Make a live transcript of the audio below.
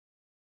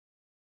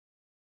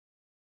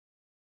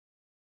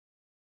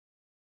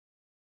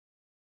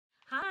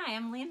Hi,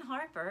 I'm Lynn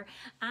Harper.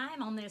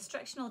 I'm on the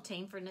instructional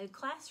team for New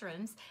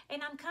Classrooms,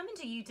 and I'm coming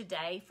to you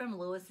today from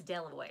Lewis,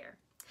 Delaware.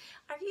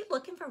 Are you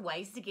looking for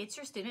ways to get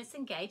your students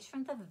engaged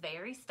from the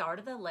very start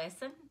of the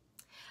lesson?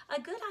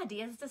 A good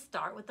idea is to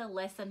start with a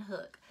lesson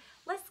hook.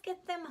 Let's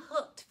get them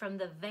hooked from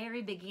the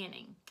very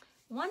beginning.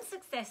 One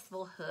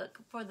successful hook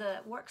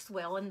that works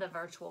well in the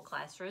virtual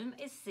classroom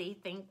is See,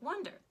 Think,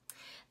 Wonder.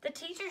 The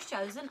teacher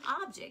shows an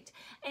object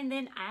and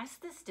then asks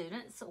the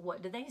students,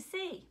 what do they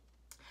see?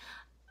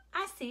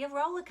 I see a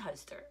roller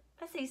coaster.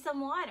 I see some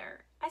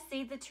water. I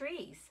see the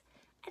trees.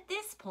 At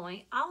this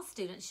point, all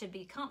students should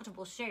be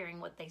comfortable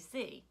sharing what they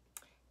see.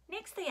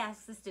 Next, they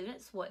ask the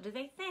students, what do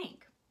they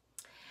think?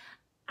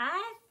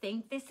 I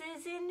think this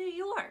is in New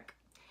York.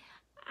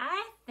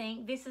 I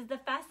think this is the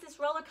fastest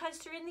roller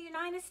coaster in the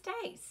United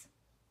States.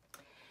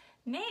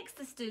 Next,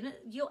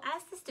 you'll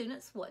ask the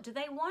students, what do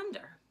they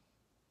wonder?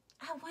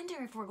 I wonder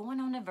if we're going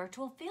on a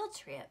virtual field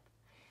trip.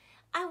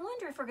 I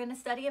wonder if we're going to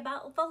study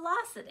about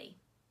velocity.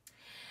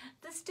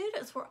 The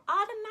students were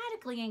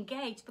automatically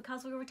engaged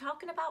because we were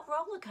talking about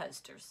roller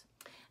coasters.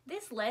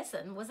 This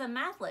lesson was a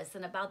math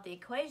lesson about the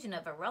equation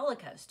of a roller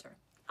coaster.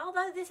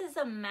 Although this is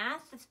a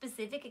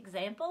math-specific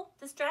example,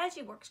 the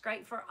strategy works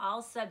great for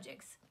all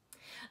subjects.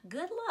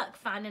 Good luck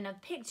finding a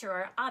picture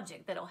or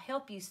object that'll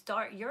help you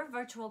start your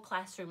virtual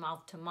classroom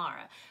off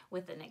tomorrow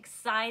with an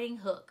exciting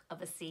hook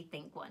of a See,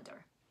 Think,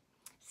 Wonder.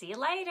 See you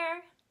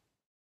later.